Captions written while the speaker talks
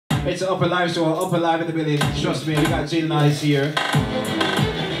It's an upper live show, upper live in the building. Trust me, we got Jill Nice here.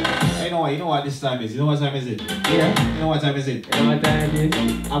 You know what this time is? You know what time is it? Yeah. You know what time is it? You know what time is it?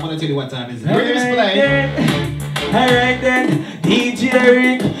 I'm gonna tell you what time is it. Alright then, DJ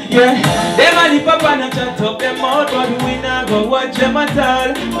Rick, yeah. Them a lip up and a chat up them out, but we not go watch them at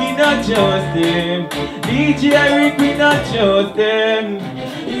all. We not trust them. DJ Rick, we not trust them.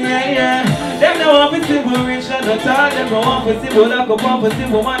 Yeah. Them no want to see we rich and not all. Them no want to see we lock up and to see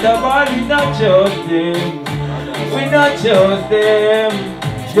we man the ball. We not trust them. We not trust them.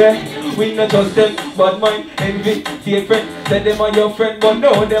 Yeah. We not trust them, but mine, envy, fake friend. Say them are your friend, but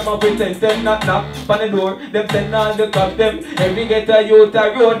no, them are pretend. Them knock on the door, them send on the cop them. Every get a youth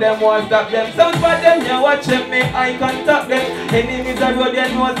a road, them want stop them. Sound for them, you watch them, make eye contact them. Enemies a road,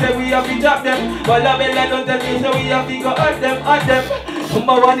 they know say we have to drop them. But la bella don't tell me, so we have to go at them.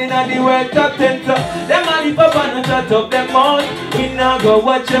 Number one in the world, top 10, so them a lip up and a chat up them out. We not go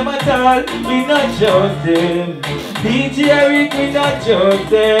watch them at all, we not trust them. DJ Rick, we not trust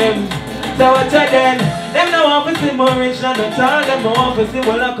them. So watch out then. Them no want to see more rich than the town. Them no want to see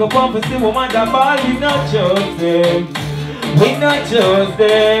more lock up, want to see more man the ball. We not trust them. We not trust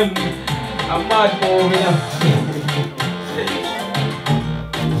them. I'm mad moving.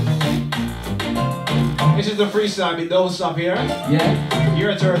 This is the freestyle. We don't stop here. Yeah.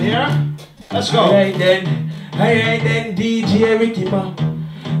 Your turn here. Let's go. Alright then, DJ Ricky man.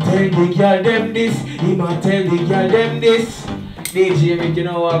 Tell the girl them this. He man tell the girl them this. DJ Rick, you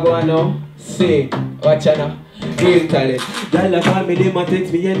know what I go on now? Say, watch out now. Real talent. Y'all call me, them a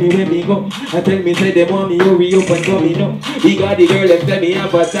text me anywhere me go. I tell me, say them want me hurry up and go me know. He got the girl them tell me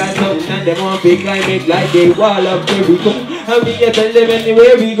advertise something and them want to climb it like they wall up Jericho. And we get tell them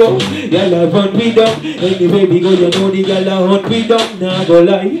anywhere we go. Y'all run we down. Anywhere we go, you know the girl a hunt we down. Nah go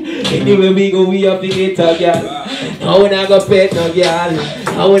lie. Anywhere we go, we have to get a girl. I wanna go pet no girl.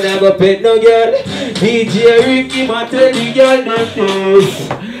 I wanna go pet no girl. DJ Ricky man tell the girl them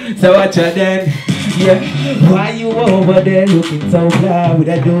this. So watch out then. Yeah, why you over there looking so fly with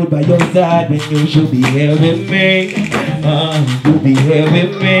a dude by your side when you should be here with me? You be here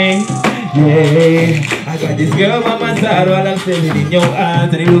with me. Yeah, I got this girl by my side while I'm standing in your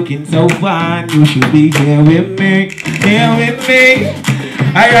arms and you looking so fine. You should be here with me, here with me.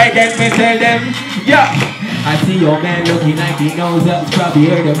 Alright then, me tell them, yeah. I see your man looking like he knows us. Probably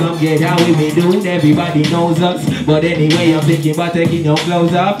heard him come get how we been doing. Everybody knows us. But anyway, I'm thinking about taking your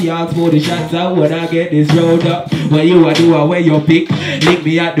clothes off. You ask for the shots out when I get this rolled up. When you a do away your pick. Link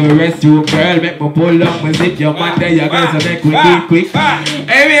me at the restroom, girl. Make me pull up and zip your man there. You guys so make we get quick.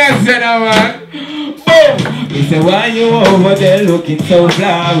 Hey, me I said that man. Boom! He said, why you over there looking so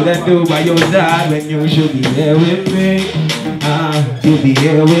fly? What I do by your side when you should be here with me? You be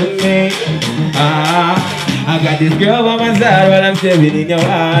here with me. I got this girl by my side while I'm staring in your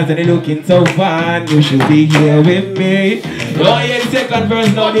eyes and you're looking so fine. You should be here with me. Oh yeah, the second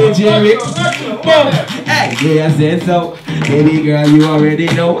verse now, DJ Rick. Boom! Hey, yeah, I said so. Baby girl, you already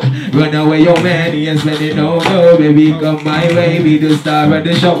know. Run away, your man, he ain't spending no. Baby, come my way, be the star of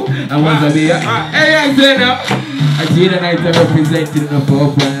the show. I want to be a... Hey, I said no. I see the night I representing the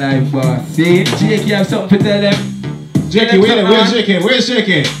pop and life boss. See, Jake, you have something to tell them? Jakey, where's Jakey? Where's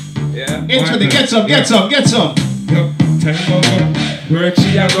Jakey? Yeah. Into the get some. Yo, time over. Work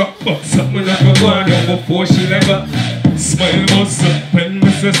she a got, but something I go on before she never smile bust up. When my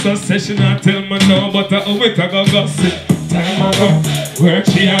sister says she not tell me no, but I always I go gossip. Time ago, work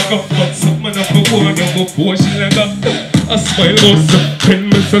she a got, but something I go on before she never a smile bust up. When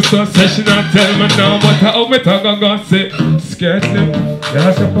my sister says she not tell me no, but I always I go gossip. Scared them,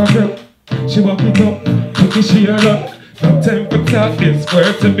 yeah, she pop up. She walk it up, cookie she a rock. No time for talk, this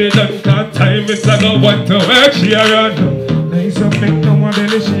work to be done. Can't time it, I don't want to work, she a run. Nice up, make no more than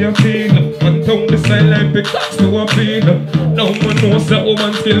she a feel. One tongue the silent, pick that's to a feel. No one knows that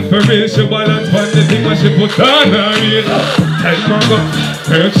woman skill for real. She balance on the thing when she put on her real. Time I go,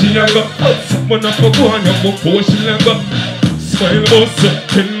 work she a go. Someone up for go on, before she a go. Smile bust up,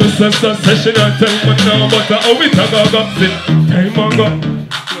 in my sister session and tell me now, but I always a go gossip. Time I go.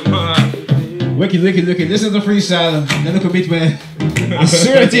 Wicked. This is the freestyle. Then look a bit, man. I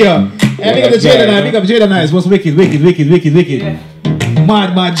swear to you. Hey, big up the Jada, big up Jada Nice. What's wicked? Yeah.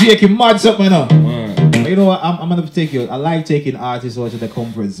 Mad, Jake, mad something now. But you know what? I'm gonna take you. I like taking artists out of the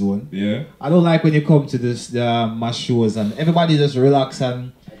comfort zone. Yeah. I don't like when you come to this my shows and everybody just relax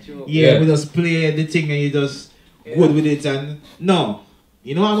and we just play the thing and you just good with it and no.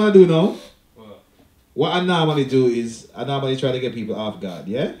 You know what I'm gonna do now? what I normally do is I normally try to get people off guard,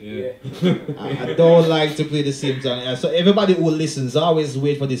 yeah? Yeah. I don't like to play the same song. So everybody who listens always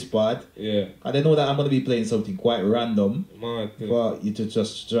wait for this part. Yeah. And they know that I'm going to be playing something quite random Man, for you to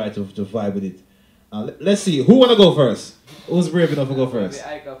just try to vibe with it. Let's see, who want to go first? Who's brave enough to go first?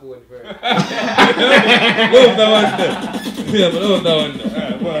 I can phone first. Love that one there. Yeah, but love that one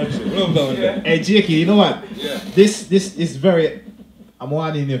there. Love that one there. Hey, Jakey, you know what? Yeah. This is very, I'm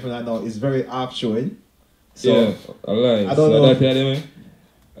warning you from that now, it's very off showing. So, yeah, I like. I don't know. That anyway.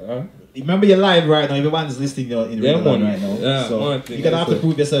 Remember you're live right now, everyone's listening in real time right now. Yeah, so you're gonna have to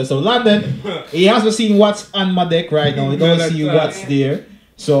prove yourself. So London, he hasn't seen what's on my deck right now. He doesn't see what's there.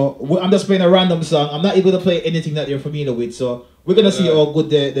 So I'm just playing a random song. I'm not able to play anything that you're familiar with. So we're gonna see how good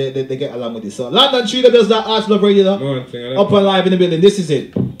they get along with this. So London, treat them as that Arch Love Radio. Up and live in the building. This is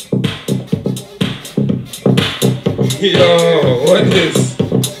it. Yo, what is?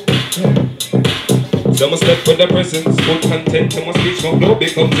 Some step for the presence, full content to my speech, my flow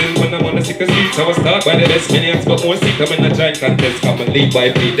becomes in when I'm on the sickest beats. I was start by the best maniacs, but more sick, I'm in a giant contest. Come and lead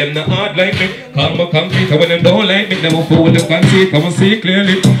by feet, them not hard like me. Calm or concrete, when them don't like me, them will fool with the fancy, come and see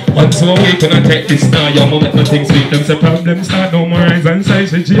clearly. Once a week when I take this now, yo, I'm make nothing sweet. Them say problems start, no more eyes and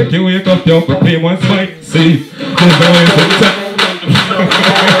size. Say, Jake, you wake up, yo, but me once fight. See, there's no way to tell.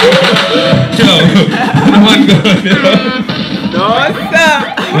 Yo, one gun, yo. No,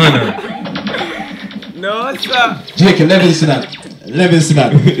 sir. Man, No, sir. Jake, levels to that. Levels to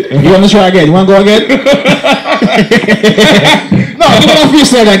that. You want to try again? You want to go again? No, give me that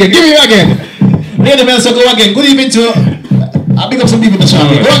freestyle again. Give me it again. Lady Mel, so go again. Good evening to... I'll pick up some people to shout.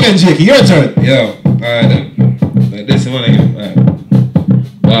 Go again, Jake. Your turn. yo, alright then. Like this one again. Alright.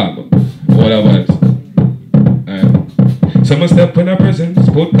 Wow. What about it? Some step in a presence,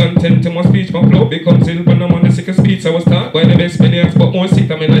 put content to my speech, my flow becomes ill when I'm on the sickest beats. I was taught by the best millions, but more sick,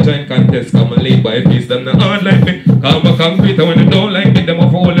 I'm in a giant contest. Come and lead by a piece, them not hard like me. Calm or concrete, and when they don't like me, them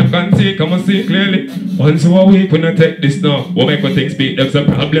off all them can see, come and see clearly. Once a week when I take this now, what make my things speak, there's a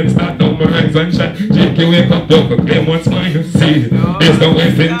problem, start down my rise and shine. Jakey wake up, don't proclaim what's mine, see. There's no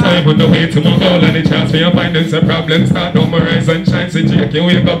wasting time on the way to my goal, and the chance me I find there's a problem, start down my rise and shine. See, Jakey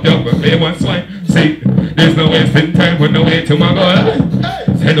wake up, don't proclaim what's mine, see. There's no wasting time on the way to my goal.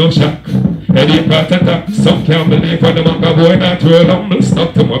 Say no shock, any part attack. Some can't believe what the manga boy not real humble.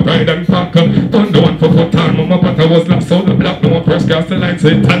 Stuck to my pride and packer. Don't do one for foot on, mama butter was lost so the black. No one first cast the line,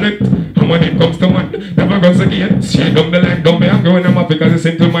 say talent. And when it comes to one, never goes again. Shake up the line, don't be angry when I'm up because it's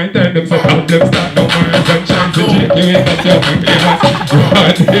into my time. Them say problems start, no more eyes and chance to Jake. You ain't got your famous.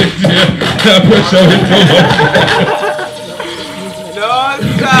 God, the pressure is too much. No,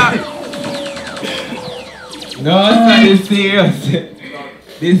 sir. No, sir, this serious.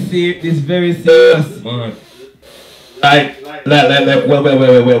 This very serious. Man. Well,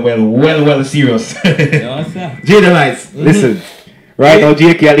 serious. No, sir. Jada Lights, listen. Right now,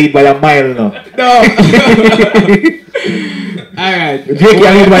 Jake, you lead by a mile now. No. Alright. Jake, you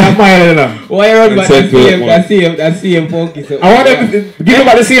lead by a mile now. Why you run back that same funky so? I want to give you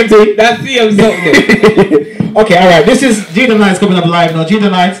about the same thing. That same something. Okay, alright. This is Jada Lights coming up live now. Jada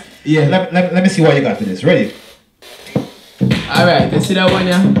Lights, Yeah. let me see what you got for this. Ready? Alright, you see that one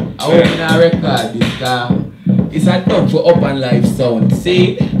yeah? I open a record because it's a dub for up and live sound.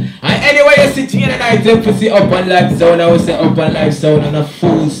 See? And anyway you see Jada Lights for see up and live sound, I will say up and live sound and a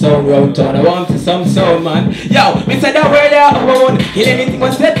full sound round town. I want to some sound man. Yo, me say that word out around. Kill anything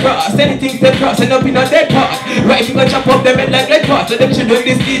was dead cross, anything dead cross and up in a dead part. Right, you go chop up them head like lead parts. So them should do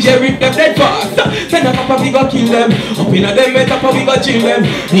this DJ rip them dead fast. Send a papa we go kill them. Up in a them head papa we go chill them.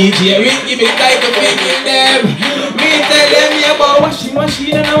 DJ Rick give it like a big in them. Me tell them me about washing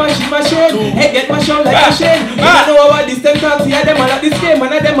machine and a washing machine. Head get mashed out like a shame. You don't know about this them talk, see them all at this game.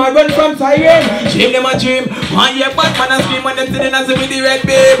 And them a run from siren. Shame them a dream. One year back man a scream and them sitting and say with the red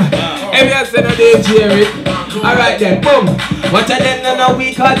babe. Every I say no DJ Rick. Alright then, boom. Watch a them and a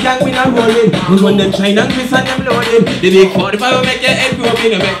week hard gang we not rolling. Cause when them shine and Chris and them loaded. The big 45 will make your head grow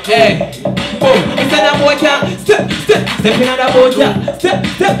in a make head. Boom. It's an boat yeah. Step in the boat yeah. Step in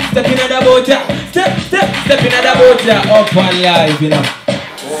the boat yeah. Step in the boat yeah. Up and live you know.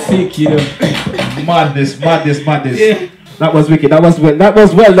 Sick you know. Madness. Yeah. That was wicked. That was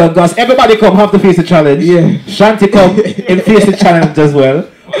well done, guys. Everybody come have to face the challenge. Yeah. Shanti come and face the challenge as well.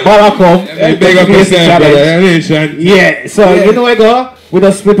 Bala come and face the challenge. Yeah. So you know I go. We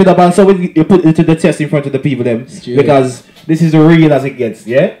just split it up and so you put it to the test in front of the people them because this is the real as it gets.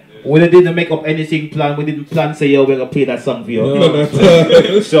 Yeah. We didn't make up anything plan. We didn't plan say yo we're gonna play that song for you. No.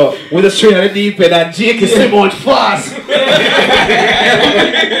 So we just straight at the deep end and Jake is so much fast.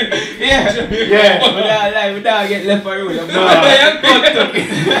 Without get left for road.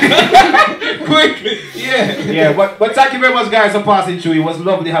 Quickly. Yeah, but thank you very much, guys, for passing through. It was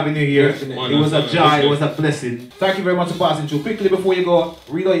lovely having you here. Definitely. It was a joy, it was a blessing. Thank you very much for passing through. Quickly before you go,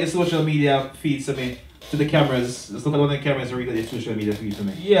 read out your social media feeds to me, to the cameras. Let's look at one of the cameras and read out your social media feeds to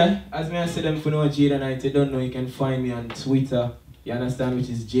me. Yeah, as me I said them for no Jada Knight, you don't know, you can find me on Twitter. You understand, which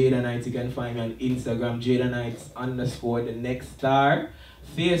is Jada Knight. You can find me on Instagram, Jada Knight _ the next star.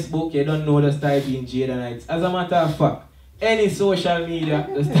 Facebook, you don't know, just type in Jada Knight. As a matter of fact, any social media,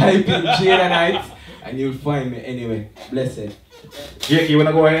 just type in Jada Knight and you'll find me anyway. Blessed. JK, you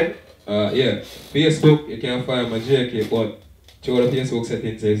wanna go ahead? Yeah. Facebook, you can find my JK, but through the Facebook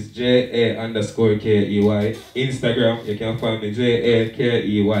settings is JA_KEY. Instagram, you can find me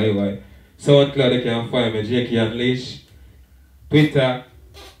JAKEYY. SoundCloud, you can find me JK Unleash. Twitter,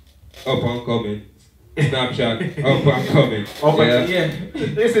 up and coming. Snapchat, up and coming. Yeah.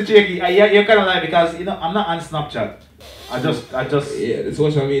 Listen, JK, you're kind of like, because you know I'm not on Snapchat. I just. Yeah, the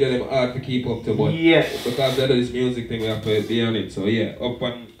social media them hard to keep up to, but yeah, because of this music thing we have to be on it. So yeah, up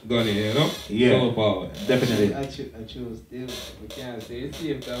and gunning, you know. Yeah, so power. Definitely. I choose still. We can't say it's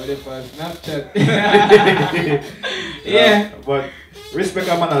safe because we're for Snapchat. Yeah. But respect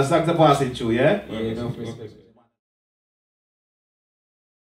our manners, thanks for passing through, yeah? Yeah, no respect.